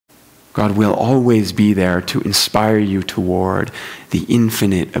God will always be there to inspire you toward the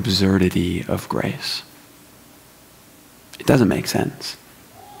infinite absurdity of grace. It doesn't make sense.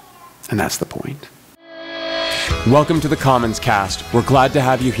 And that's the point. Welcome to the Commons Cast. We're glad to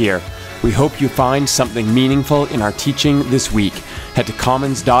have you here. We hope you find something meaningful in our teaching this week. Head to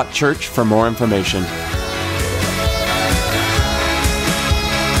commons.church for more information.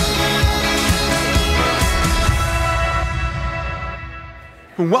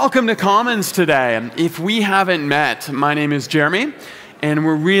 Welcome to Commons today. If we haven't met, my name is Jeremy, and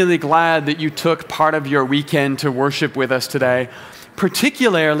we're really glad that you took part of your weekend to worship with us today,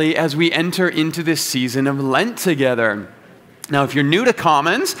 particularly as we enter into this season of Lent together. Now, if you're new to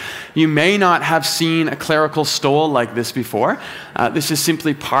Commons, you may not have seen a clerical stole like this before. This is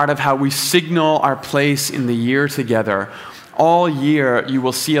simply part of how we signal our place in the year together. All year, you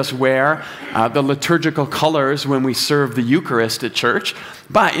will see us wear the liturgical colors when we serve the Eucharist at church.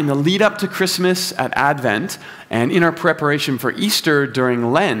 But in the lead up to Christmas at Advent, and in our preparation for Easter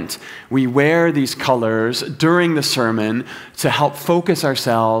during Lent, we wear these colors during the sermon to help focus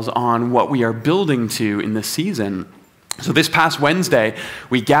ourselves on what we are building to in the season. So this past Wednesday,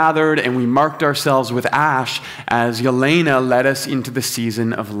 we gathered and we marked ourselves with ash as Yelena led us into the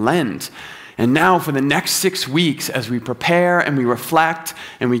season of Lent. And now for the next 6 weeks, as we prepare and we reflect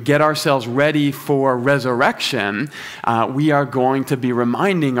and we get ourselves ready for resurrection, we are going to be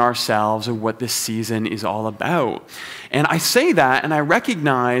reminding ourselves of what this season is all about. And I say that, and I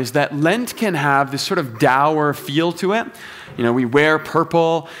recognize that Lent can have this sort of dour feel to it. You know, we wear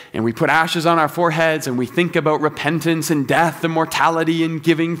purple and we put ashes on our foreheads and we think about repentance and death and mortality and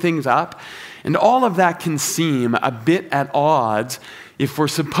giving things up. And all of that can seem a bit at odds if we're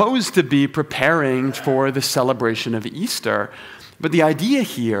supposed to be preparing for the celebration of Easter. But the idea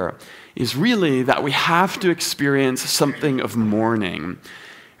here is really that we have to experience something of mourning.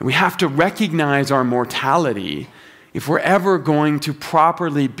 And we have to recognize our mortality if we're ever going to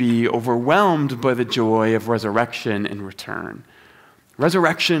properly be overwhelmed by the joy of resurrection and return.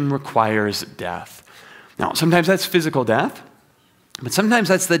 Resurrection requires death. Now, sometimes that's physical death, but sometimes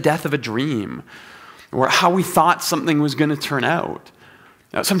that's the death of a dream, or how we thought something was going to turn out.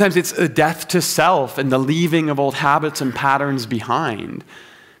 Now, sometimes it's a death to self and the leaving of old habits and patterns behind.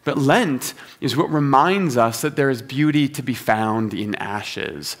 But Lent is what reminds us that there is beauty to be found in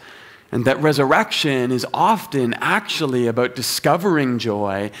ashes, and that resurrection is often actually about discovering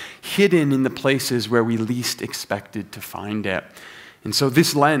joy hidden in the places where we least expected to find it. And so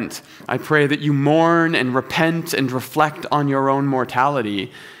this Lent, I pray that you mourn and repent and reflect on your own mortality,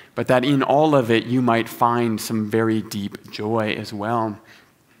 but that in all of it you might find some very deep joy as well.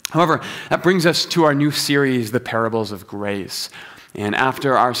 However, that brings us to our new series, The Parables of Grace. And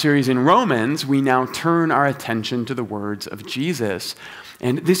after our series in Romans, we now turn our attention to the words of Jesus.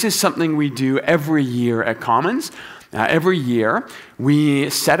 And this is something we do every year at Commons. Every year, we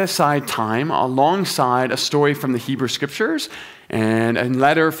set aside time alongside a story from the Hebrew Scriptures and a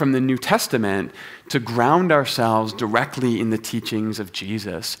letter from the New Testament to ground ourselves directly in the teachings of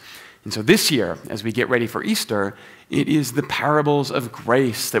Jesus. And so this year, as we get ready for Easter, it is the parables of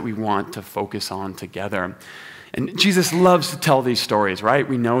grace that we want to focus on together. And Jesus loves to tell these stories, right?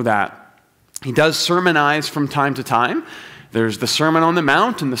 We know that. He does sermonize from time to time. There's the Sermon on the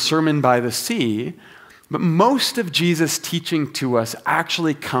Mount and the Sermon by the Sea. But most of Jesus' teaching to us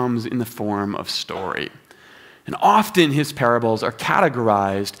actually comes in the form of story. And often his parables are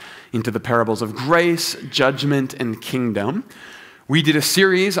categorized into the parables of grace, judgment, and kingdom. We did a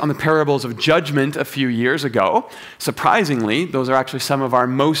series on the parables of judgment a few years ago. Surprisingly, those are actually some of our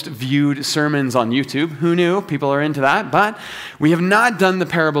most viewed sermons on YouTube. Who knew? People are into that. But we have not done the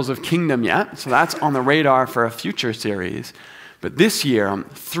parables of kingdom yet, so that's on the radar for a future series. But this year,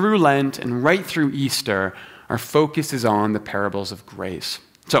 through Lent and right through Easter, our focus is on the parables of grace.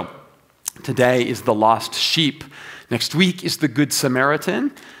 So today is the lost sheep. Next week is the Good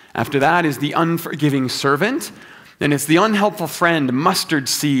Samaritan. After that is the unforgiving servant. Then it's the unhelpful friend, mustard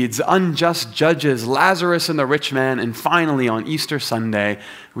seeds, unjust judges, Lazarus and the rich man, and finally on Easter Sunday,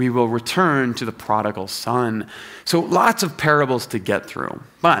 we will return to the prodigal son. So lots of parables to get through.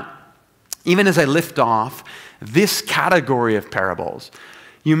 But even as I lift off this category of parables,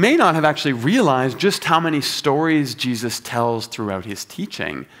 you may not have actually realized just how many stories Jesus tells throughout his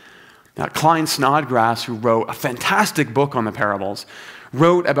teaching. Now, Klein Snodgrass, who wrote a fantastic book on the parables,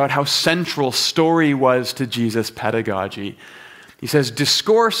 wrote about how central story was to Jesus' pedagogy. He says,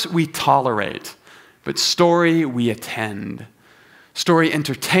 "Discourse we tolerate, but story we attend. Story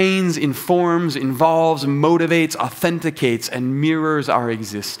entertains, informs, involves, motivates, authenticates, and mirrors our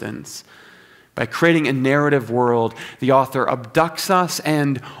existence. By creating a narrative world, the author abducts us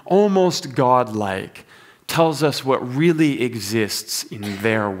and, almost godlike, tells us what really exists in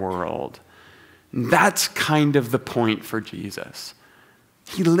their world. And that's kind of the point for Jesus.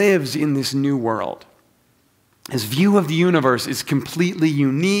 He lives in this new world. His view of the universe is completely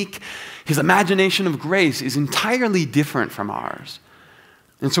unique. His imagination of grace is entirely different from ours.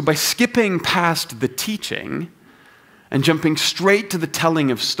 And so by skipping past the teaching and jumping straight to the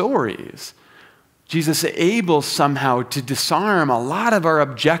telling of stories, Jesus is able somehow to disarm a lot of our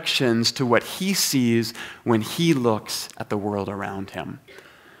objections to what he sees when he looks at the world around him.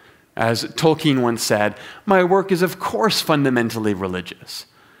 As Tolkien once said, "My work is of course fundamentally religious,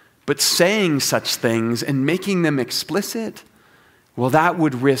 but saying such things and making them explicit, well, that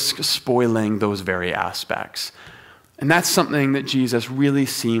would risk spoiling those very aspects." And that's something that Jesus really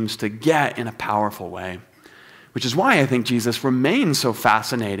seems to get in a powerful way. Which is why I think Jesus remains so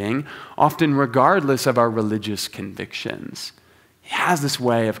fascinating, often regardless of our religious convictions. He has this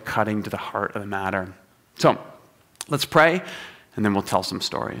way of cutting to the heart of the matter. So, let's pray, and then we'll tell some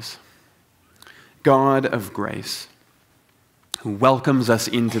stories. God of grace, who welcomes us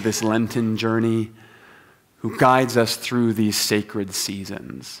into this Lenten journey, who guides us through these sacred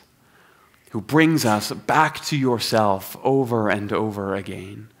seasons, who brings us back to yourself over and over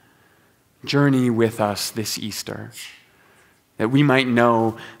again. Journey with us this Easter, that we might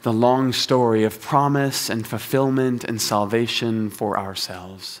know the long story of promise and fulfillment and salvation for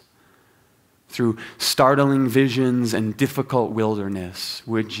ourselves. Through startling visions and difficult wilderness,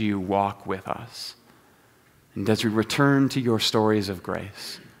 would you walk with us? And as we return to your stories of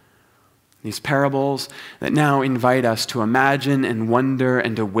grace, these parables that now invite us to imagine and wonder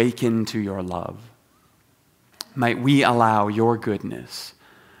and awaken to your love, might we allow your goodness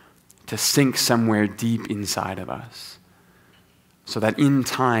to sink somewhere deep inside of us, so that in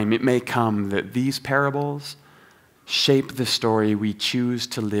time it may come that these parables shape the story we choose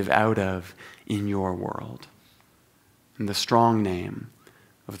to live out of in your world. In the strong name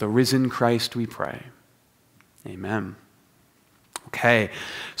of the risen Christ we pray. Amen. Okay,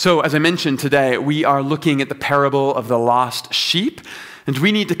 so as I mentioned today, we are looking at the parable of the lost sheep. And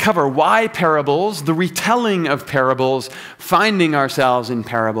we need to cover why parables, the retelling of parables, finding ourselves in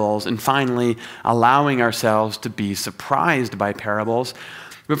parables, and finally allowing ourselves to be surprised by parables.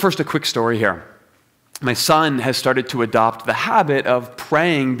 But first, a quick story here. My son has started to adopt the habit of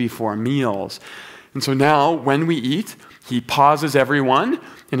praying before meals. And so now, when we eat, he pauses everyone,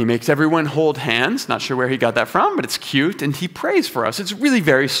 and he makes everyone hold hands. Not sure where he got that from, but it's cute, and he prays for us. It's really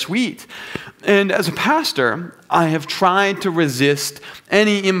very sweet. And as a pastor, I have tried to resist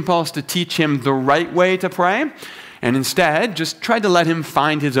any impulse to teach him the right way to pray, and instead just tried to let him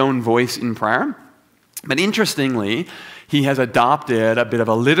find his own voice in prayer. But interestingly, he has adopted a bit of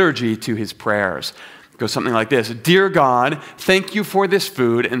a liturgy to his prayers. It goes something like this: "Dear God, thank you for this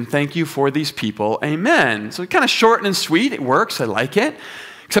food, and thank you for these people. Amen." So kind of short and sweet. It works. I like it.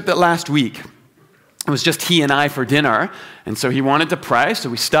 Except that last week, it was just he and I for dinner, and so he wanted to pray, so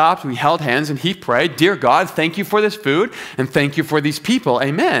we stopped, we held hands, and he prayed, "Dear God, thank you for this food, and thank you for these people,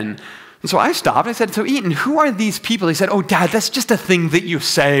 amen." And so I stopped, I said, "So Eaton, who are these people?" He said, "Oh, Dad, that's just a thing that you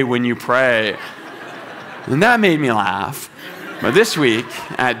say when you pray." And that made me laugh. But this week,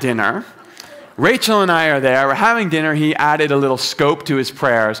 at dinner, Rachel and I are there, we're having dinner, he added a little scope to his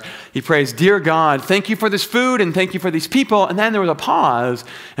prayers. He prays, "Dear God, thank you for this food, and thank you for these people," and then there was a pause,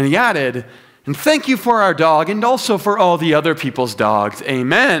 and he added, "And thank you for our dog, and also for all the other people's dogs.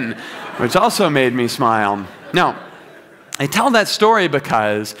 Amen," which also made me smile. Now, I tell that story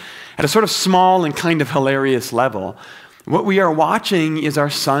because at a sort of small and kind of hilarious level, what we are watching is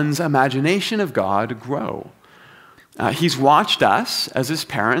our son's imagination of God grow. He's watched us, as his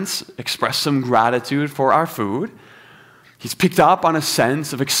parents, express some gratitude for our food. He's picked up on a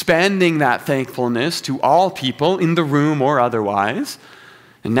sense of expanding that thankfulness to all people in the room or otherwise.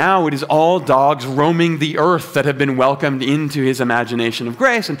 And now it is all dogs roaming the earth that have been welcomed into his imagination of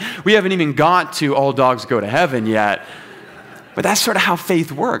grace. And we haven't even got to all dogs go to heaven yet. But that's sort of how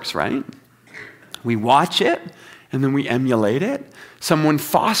faith works, right? We watch it, and then we emulate it. Someone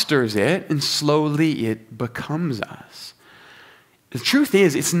fosters it, and slowly it becomes us. The truth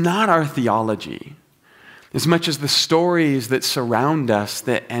is, it's not our theology, as much as the stories that surround us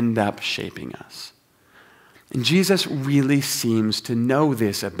that end up shaping us. And Jesus really seems to know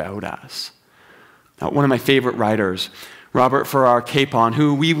this about us. One of my favorite writers, Robert Farrar Capon,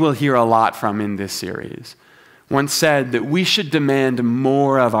 who we will hear a lot from in this series, once said that we should demand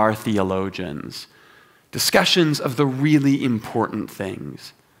more of our theologians. Discussions of the really important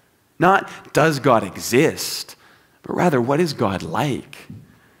things. Not, does God exist? But rather, what is God like?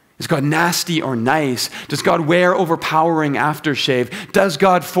 Is God nasty or nice? Does God wear overpowering aftershave? Does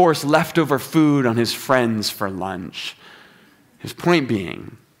God force leftover food on his friends for lunch? His point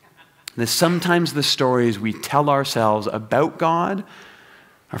being that sometimes the stories we tell ourselves about God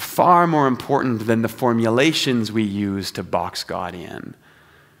are far more important than the formulations we use to box God in.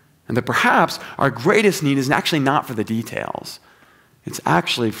 And that perhaps our greatest need is actually not for the details. It's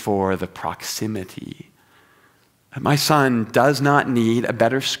actually for the proximity. My son does not need a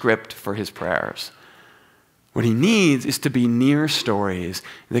better script for his prayers. What he needs is to be near stories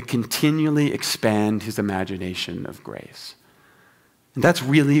that continually expand his imagination of grace. And that's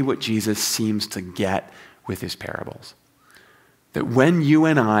really what Jesus seems to get with his parables. That when you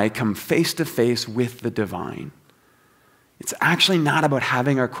and I come face to face with the divine, it's actually not about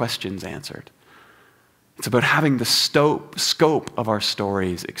having our questions answered. It's about having the scope of our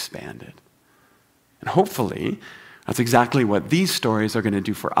stories expanded. And hopefully, that's exactly what these stories are going to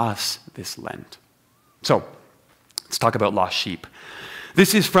do for us this Lent. So, let's talk about lost sheep.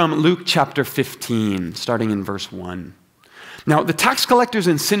 This is from Luke chapter 15, starting in verse 1. Now, the tax collectors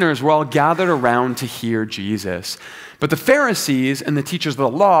and sinners were all gathered around to hear Jesus. But the Pharisees and the teachers of the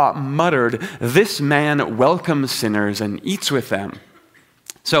law muttered, "This man welcomes sinners and eats with them."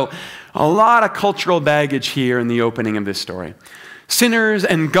 So, a lot of cultural baggage here in the opening of this story. Sinners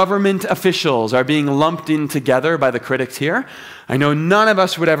and government officials are being lumped in together by the critics here. I know none of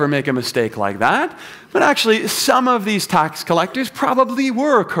us would ever make a mistake like that, but actually some of these tax collectors probably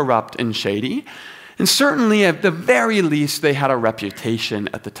were corrupt and shady, and certainly at the very least they had a reputation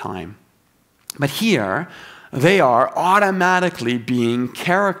at the time. But here, they are automatically being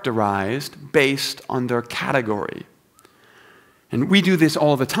characterized based on their category. And we do this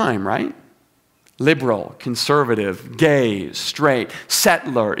all the time, right? Liberal, conservative, gay, straight,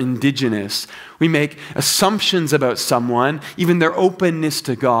 settler, indigenous. We make assumptions about someone, even their openness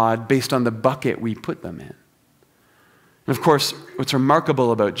to God, based on the bucket we put them in. And of course, what's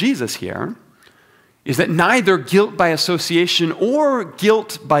remarkable about Jesus here is that neither guilt by association or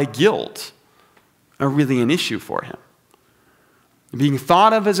guilt by guilt are really an issue for him. Being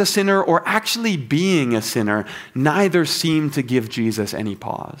thought of as a sinner or actually being a sinner, neither seem to give Jesus any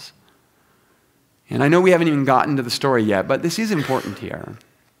pause. And I know we haven't even gotten to the story yet, but this is important here.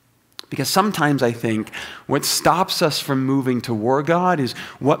 Because sometimes I think what stops us from moving toward God is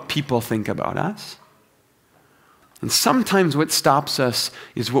what people think about us. And sometimes what stops us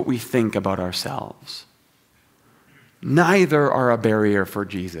is what we think about ourselves. Neither are a barrier for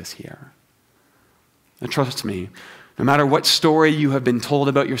Jesus here. And trust me, no matter what story you have been told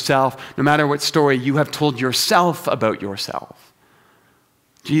about yourself, no matter what story you have told yourself about yourself,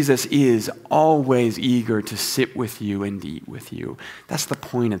 Jesus is always eager to sit with you and eat with you. That's the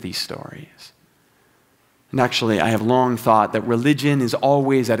point of these stories. And actually, I have long thought that religion is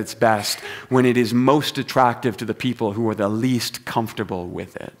always at its best when it is most attractive to the people who are the least comfortable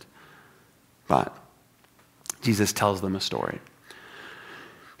with it. But Jesus tells them a story.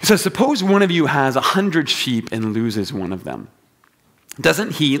 He says, suppose one of you has 100 sheep and loses one of them.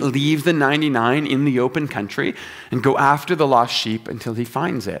 Doesn't he leave the 99 in the open country and go after the lost sheep until he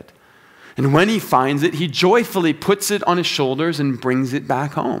finds it? And when he finds it, he joyfully puts it on his shoulders and brings it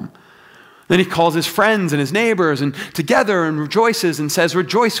back home. Then he calls his friends and his neighbors and together and rejoices and says,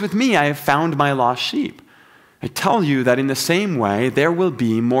 "Rejoice with me, I have found my lost sheep." I tell you that in the same way, there will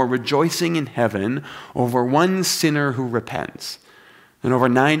be more rejoicing in heaven over one sinner who repents than over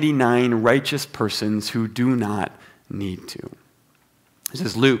 99 righteous persons who do not need to. This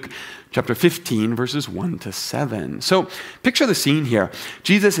is Luke chapter 15, verses 1 to 7. So picture the scene here.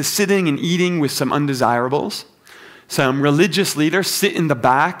 Jesus is sitting and eating with some undesirables. Some religious leaders sit in the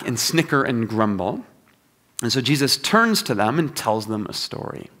back and snicker and grumble. And so Jesus turns to them and tells them a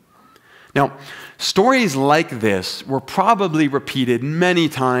story. Now, stories like this were probably repeated many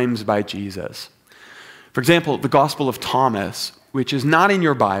times by Jesus. For example, the Gospel of Thomas, which is not in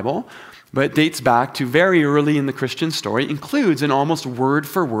your Bible, but dates back to very early in the Christian story, includes an almost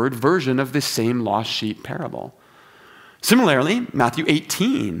word-for-word version of this same lost sheep parable. Similarly, Matthew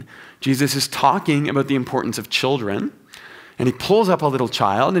 18, Jesus is talking about the importance of children, and he pulls up a little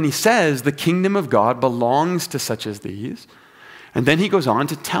child, and he says, "The kingdom of God belongs to such as these." And then he goes on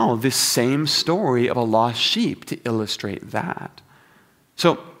to tell this same story of a lost sheep to illustrate that.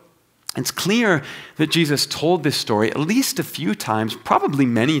 So, it's clear that Jesus told this story at least a few times, probably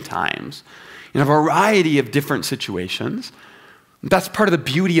many times, in a variety of different situations. That's part of the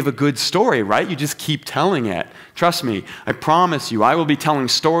beauty of a good story, right? You just keep telling it. Trust me, I promise you, I will be telling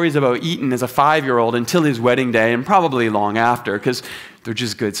stories about Eaton as a 5-year-old until his wedding day and probably long after, because they're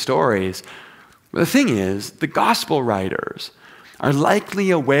just good stories. But the thing is, the gospel writers are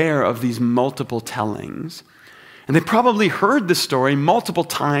likely aware of these multiple tellings. And they probably heard the story multiple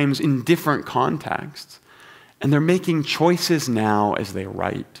times in different contexts. And they're making choices now as they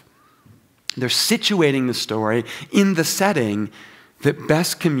write. They're situating the story in the setting that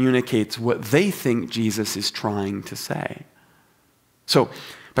best communicates what they think Jesus is trying to say. So,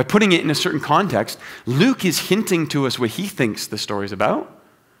 by putting it in a certain context, Luke is hinting to us what he thinks the story's about.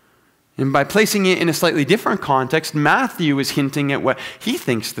 And by placing it in a slightly different context, Matthew is hinting at what he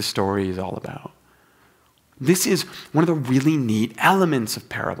thinks the story is all about. This is one of the really neat elements of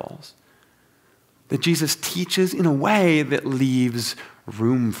parables, that Jesus teaches in a way that leaves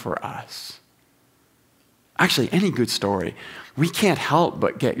room for us. Actually, any good story, we can't help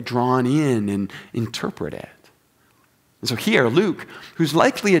but get drawn in and interpret it. And so here, Luke, who's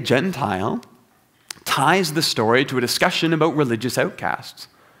likely a Gentile, ties the story to a discussion about religious outcasts.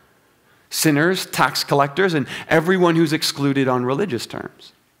 Sinners, tax collectors, and everyone who's excluded on religious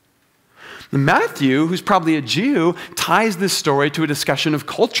terms. And Matthew, who's probably a Jew, ties this story to a discussion of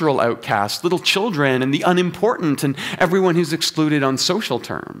cultural outcasts, little children, and the unimportant, and everyone who's excluded on social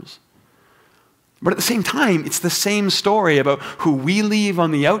terms. But at the same time, it's the same story about who we leave on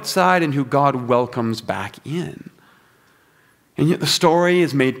the outside and who God welcomes back in. And yet the story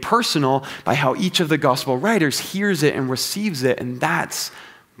is made personal by how each of the gospel writers hears it and receives it, and that's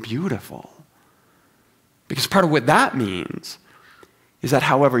beautiful. Because part of what that means is that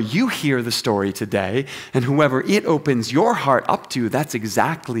however you hear the story today, and whoever it opens your heart up to, that's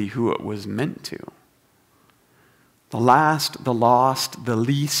exactly who it was meant to. The last, the lost, the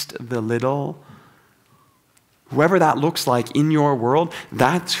least, the little. Whoever that looks like in your world,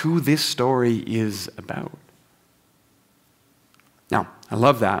 that's who this story is about. Now, I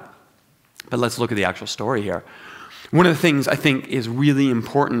love that, but let's look at the actual story here. One of the things I think is really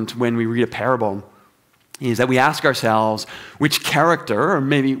important when we read a parable is that we ask ourselves which character, or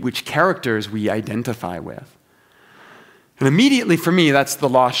maybe which characters we identify with. And immediately for me, that's the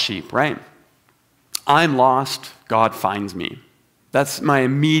lost sheep, right? I'm lost, God finds me. That's my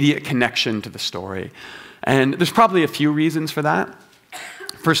immediate connection to the story. And there's probably a few reasons for that.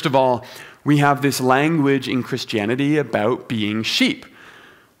 First of all, we have this language in Christianity about being sheep.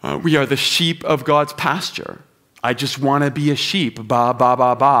 We are the sheep of God's pasture. I just want to be a sheep, ba, ba,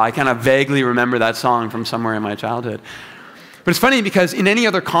 ba, ba. I kind of vaguely remember that song from somewhere in my childhood. But it's funny because in any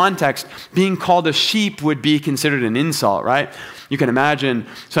other context, being called a sheep would be considered an insult, right? You can imagine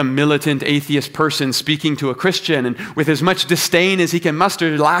some militant atheist person speaking to a Christian and with as much disdain as he can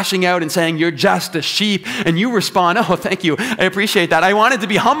muster, lashing out and saying, "You're just a sheep." And you respond, "Oh, thank you. I appreciate that. I wanted to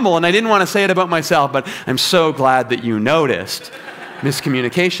be humble and I didn't want to say it about myself, but I'm so glad that you noticed."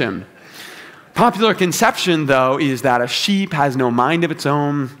 Miscommunication. Popular conception, though, is that a sheep has no mind of its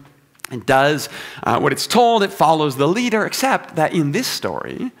own. It does what it's told. It follows the leader, except that in this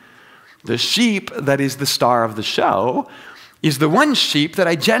story, the sheep that is the star of the show is the one sheep that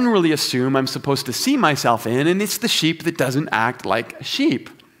I generally assume I'm supposed to see myself in, and it's the sheep that doesn't act like a sheep.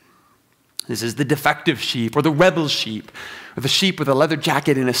 This is the defective sheep, or the rebel sheep, or the sheep with a leather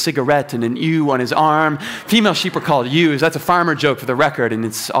jacket and a cigarette and an ewe on his arm. Female sheep are called ewes. That's a farmer joke for the record, and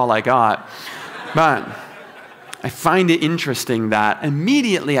it's all I got. But I find it interesting that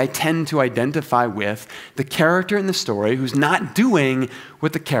immediately I tend to identify with the character in the story who's not doing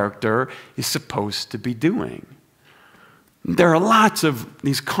what the character is supposed to be doing. There are lots of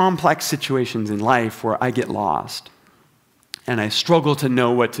these complex situations in life where I get lost and I struggle to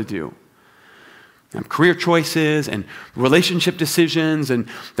know what to do. Career choices and relationship decisions and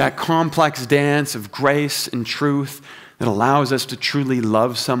that complex dance of grace and truth that allows us to truly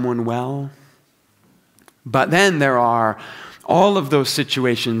love someone well. But then there are all of those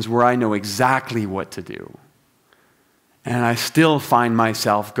situations where I know exactly what to do. And I still find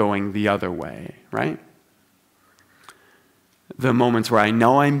myself going the other way, right? The moments where I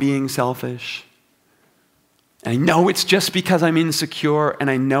know I'm being selfish. And I know it's just because I'm insecure and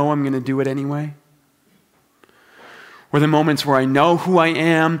I know I'm going to do it anyway. Or the moments where I know who I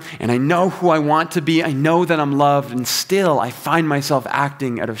am and I know who I want to be. I know that I'm loved, and still I find myself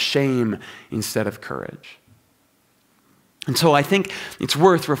acting out of shame instead of courage. And so I think it's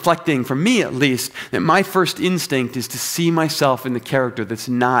worth reflecting, for me at least, that my first instinct is to see myself in the character that's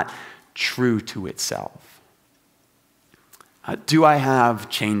not true to itself. Do I have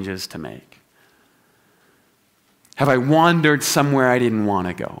changes to make? Have I wandered somewhere I didn't want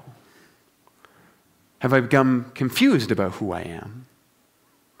to go? Have I become confused about who I am?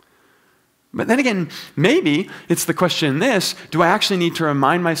 But then again, maybe it's the question this: do I actually need to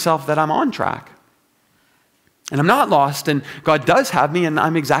remind myself that I'm on track? And I'm not lost, and God does have me, and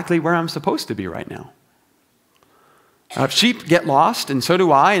I'm exactly where I'm supposed to be right now. Sheep get lost, and so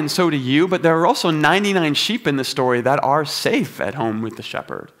do I, and so do you, but there are also 99 sheep in the story that are safe at home with the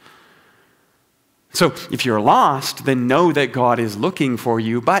shepherd. So if you're lost, then know that God is looking for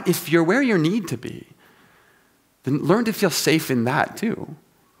you, but if you're where you need to be, then learn to feel safe in that too.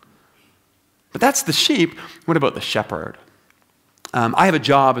 But that's the sheep. What about the shepherd? I have a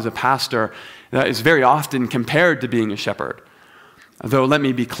job as a pastor that is very often compared to being a shepherd. Though let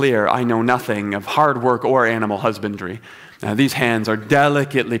me be clear, I know nothing of hard work or animal husbandry. These hands are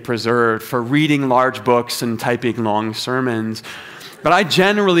delicately preserved for reading large books and typing long sermons. But I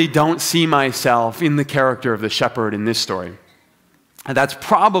generally don't see myself in the character of the shepherd in this story. And that's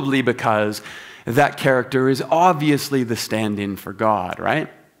probably because that character is obviously the stand-in for God, right?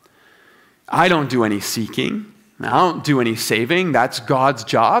 I don't do any seeking. I don't do any saving. That's God's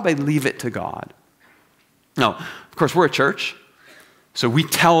job. I leave it to God. No, of course, we're a church. So we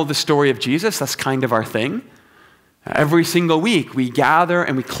tell the story of Jesus. That's kind of our thing. Every single week, we gather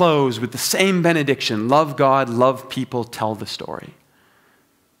and we close with the same benediction. Love God, love people, tell the story.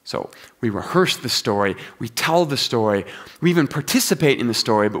 So we rehearse the story. We tell the story. We even participate in the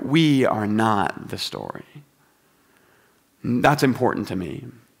story, but we are not the story. And that's important to me.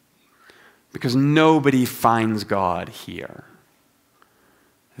 Because nobody finds God here.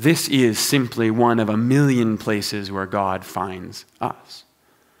 This is simply one of a million places where God finds us.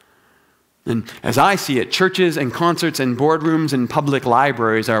 And as I see it, churches and concerts and boardrooms and public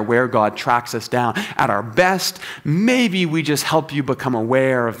libraries are where God tracks us down. At our best, maybe we just help you become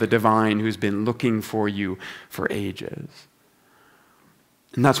aware of the divine who's been looking for you for ages.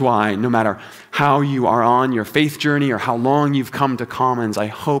 And that's why, no matter how you are on your faith journey or how long you've come to Commons, I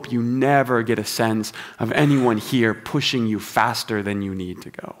hope you never get a sense of anyone here pushing you faster than you need to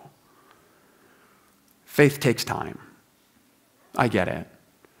go. Faith takes time. I get it.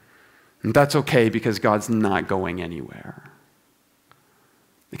 And that's okay because God's not going anywhere.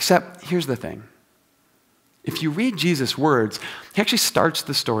 Except, here's the thing. If you read Jesus' words, he actually starts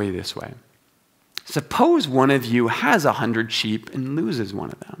the story this way. Suppose one of you has 100 sheep and loses one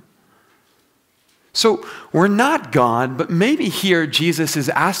of them. So we're not God, but maybe here Jesus is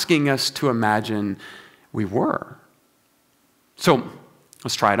asking us to imagine we were. So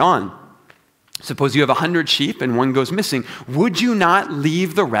let's try it on. Suppose you have 100 sheep and one goes missing. Would you not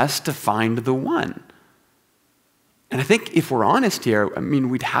leave the rest to find the one? And I think if we're honest here,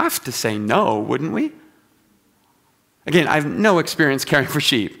 we'd have to say no, wouldn't we? Again, I have no experience caring for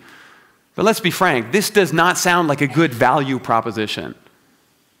sheep. But let's be frank, this does not sound like a good value proposition.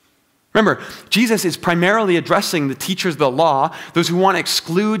 Remember, Jesus is primarily addressing the teachers of the law, those who want to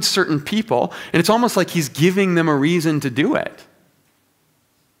exclude certain people, and it's almost like he's giving them a reason to do it.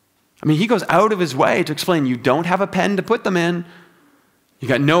 He goes out of his way to explain, you don't have a pen to put them in. You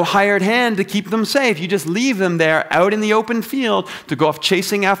got no hired hand to keep them safe. You just leave them there out in the open field to go off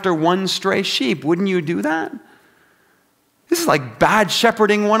chasing after one stray sheep. Wouldn't you do that? This is like bad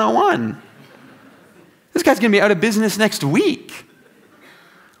shepherding 101. This guy's going to be out of business next week.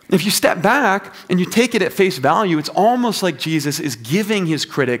 If you step back and you take it at face value, it's almost like Jesus is giving his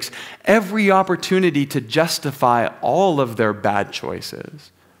critics every opportunity to justify all of their bad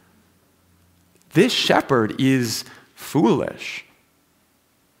choices. This shepherd is foolish.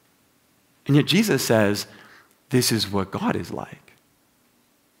 And yet Jesus says, this is what God is like.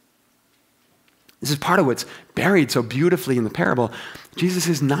 This is part of what's buried so beautifully in the parable. Jesus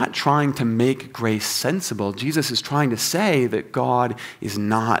is not trying to make grace sensible. Jesus is trying to say that God is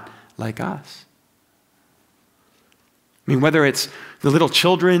not like us. Whether it's the little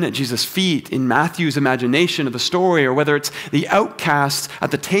children at Jesus' feet in Matthew's imagination of the story, or whether it's the outcasts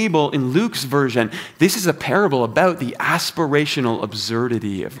at the table in Luke's version, this is a parable about the aspirational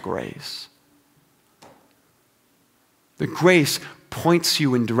absurdity of grace. The grace points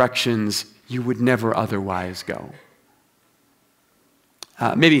you in directions you would never otherwise go.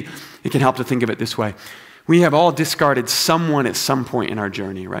 Maybe it can help to think of it this way. We have all discarded someone at some point in our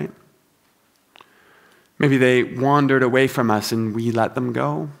journey, right? Maybe they wandered away from us and we let them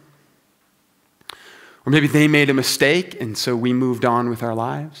go. Or maybe they made a mistake and so we moved on with our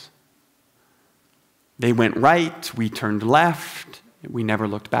lives. They went right, we turned left, we never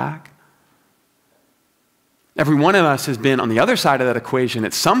looked back. Every one of us has been on the other side of that equation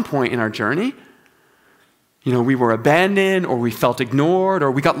at some point in our journey. We were abandoned, or we felt ignored, or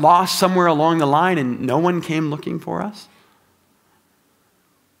we got lost somewhere along the line and no one came looking for us.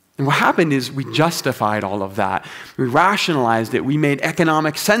 And what happened is we justified all of that. We rationalized it. We made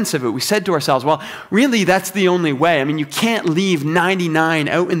economic sense of it. We said to ourselves, well, really, that's the only way. You can't leave 99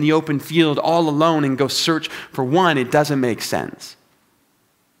 out in the open field all alone and go search for one. It doesn't make sense.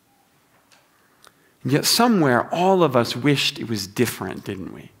 And yet somewhere, all of us wished it was different,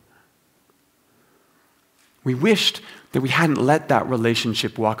 didn't we? We wished that we hadn't let that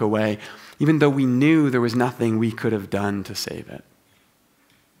relationship walk away, even though we knew there was nothing we could have done to save it.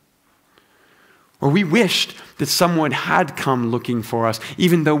 Or we wished that someone had come looking for us,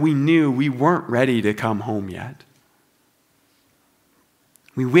 even though we knew we weren't ready to come home yet.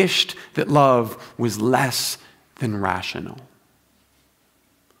 We wished that love was less than rational.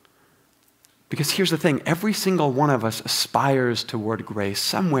 Because here's the thing, every single one of us aspires toward grace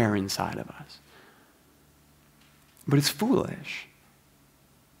somewhere inside of us. But it's foolish.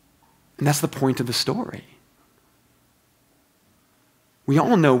 And that's the point of the story. We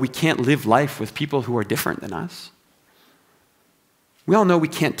all know we can't live life with people who are different than us. We all know we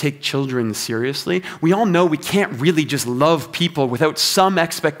can't take children seriously. We all know we can't really just love people without some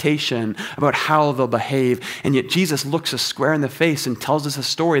expectation about how they'll behave. And yet Jesus looks us square in the face and tells us a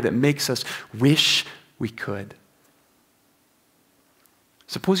story that makes us wish we could.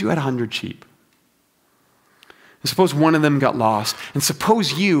 Suppose you had 100 sheep. And suppose one of them got lost. And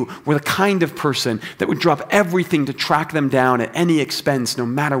suppose you were the kind of person that would drop everything to track them down at any expense, no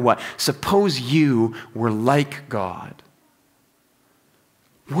matter what. Suppose you were like God.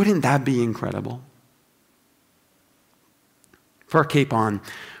 Wouldn't that be incredible? Farrar Capon,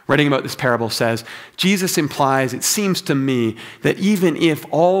 writing about this parable, says, Jesus implies, it seems to me, that even if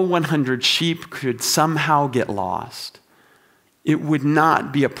all 100 sheep could somehow get lost, it would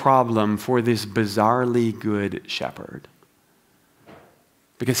not be a problem for this bizarrely good shepherd.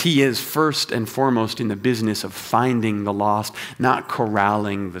 Because he is first and foremost in the business of finding the lost, not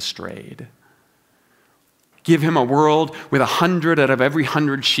corralling the strayed. Give him a world with 100 out of every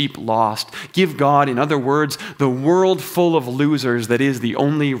 100 sheep lost. Give God, in other words, the world full of losers that is the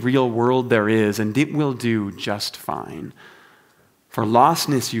only real world there is, and it will do just fine. For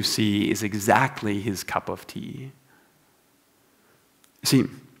lostness, you see, is exactly his cup of tea. See,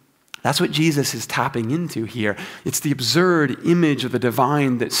 that's what Jesus is tapping into here. It's the absurd image of the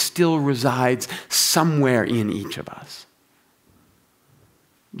divine that still resides somewhere in each of us,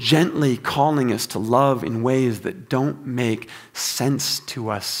 gently calling us to love in ways that don't make sense to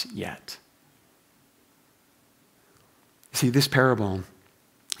us yet. See, this parable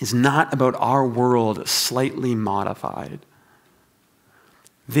is not about our world slightly modified.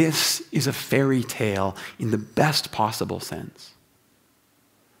 This is a fairy tale in the best possible sense.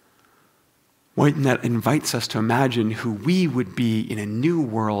 One that invites us to imagine who we would be in a new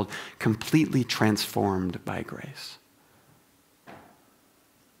world completely transformed by grace.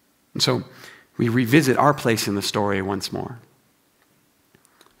 And so we revisit our place in the story once more.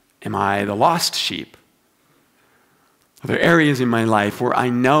 Am I the lost sheep? Are there areas in my life where I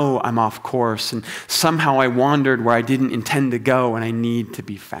know I'm off course and somehow I wandered where I didn't intend to go and I need to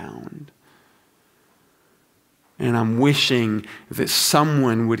be found? And I'm wishing that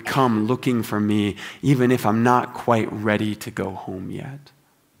someone would come looking for me, even if I'm not quite ready to go home yet.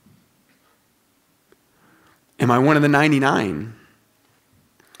 Am I one of the 99?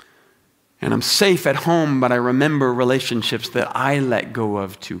 And I'm safe at home, but I remember relationships that I let go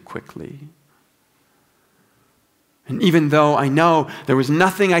of too quickly. And even though I know there was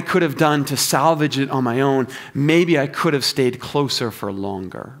nothing I could have done to salvage it on my own, maybe I could have stayed closer for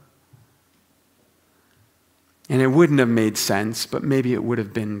longer. And it wouldn't have made sense, but maybe it would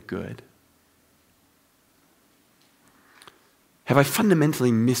have been good. Have I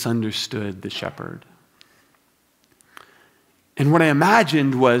fundamentally misunderstood the shepherd? And what I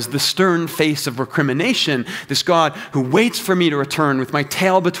imagined was the stern face of recrimination, this God who waits for me to return with my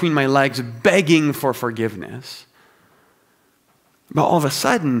tail between my legs, begging for forgiveness. But all of a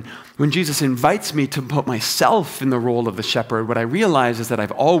sudden, when Jesus invites me to put myself in the role of the shepherd, what I realize is that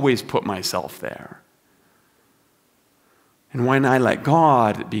I've always put myself there. And when I let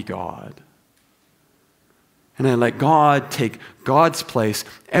God be God, and I let God take God's place,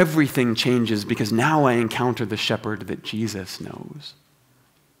 everything changes because now I encounter the shepherd that Jesus knows.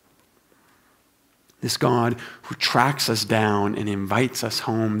 This God who tracks us down and invites us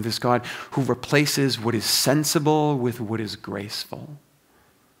home. This God who replaces what is sensible with what is graceful.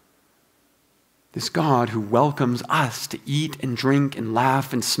 This God who welcomes us to eat and drink and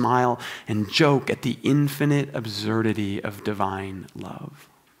laugh and smile and joke at the infinite absurdity of divine love.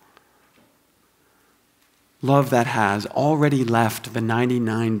 Love that has already left the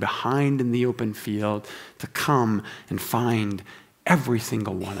 99 behind in the open field to come and find every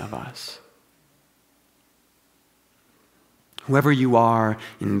single one of us. Whoever you are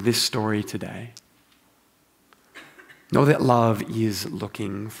in this story today, know that love is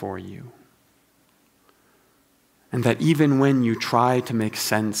looking for you. And that even when you try to make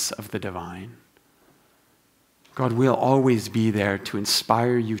sense of the divine, God will always be there to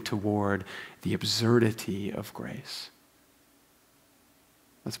inspire you toward the absurdity of grace.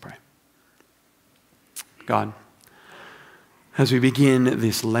 Let's pray. God, as we begin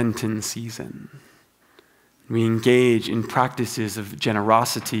this Lenten season, we engage in practices of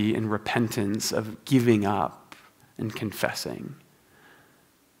generosity and repentance, of giving up and confessing.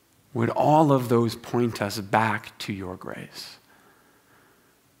 Would all of those point us back to your grace?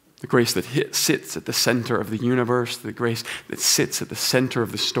 The grace that sits at the center of the universe, the grace that sits at the center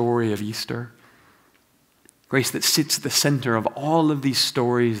of the story of Easter, grace that sits at the center of all of these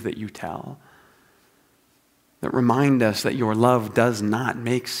stories that you tell, that remind us that your love does not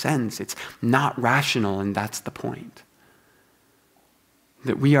make sense. It's not rational, and that's the point.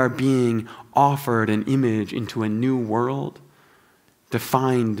 That we are being offered an image into a new world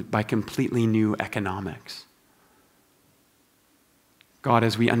defined by completely new economics. God,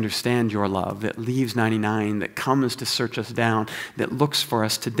 as we understand your love that leaves 99, that comes to search us down, that looks for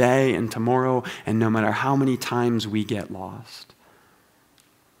us today and tomorrow, and no matter how many times we get lost,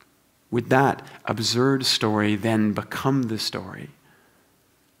 would that absurd story then become the story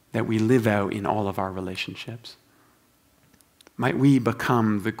that we live out in all of our relationships? Might we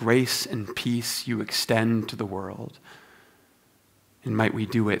become the grace and peace you extend to the world, and might we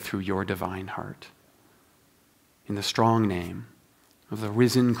do it through your divine heart. In the strong name of the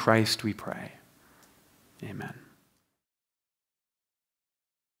risen Christ we pray. Amen.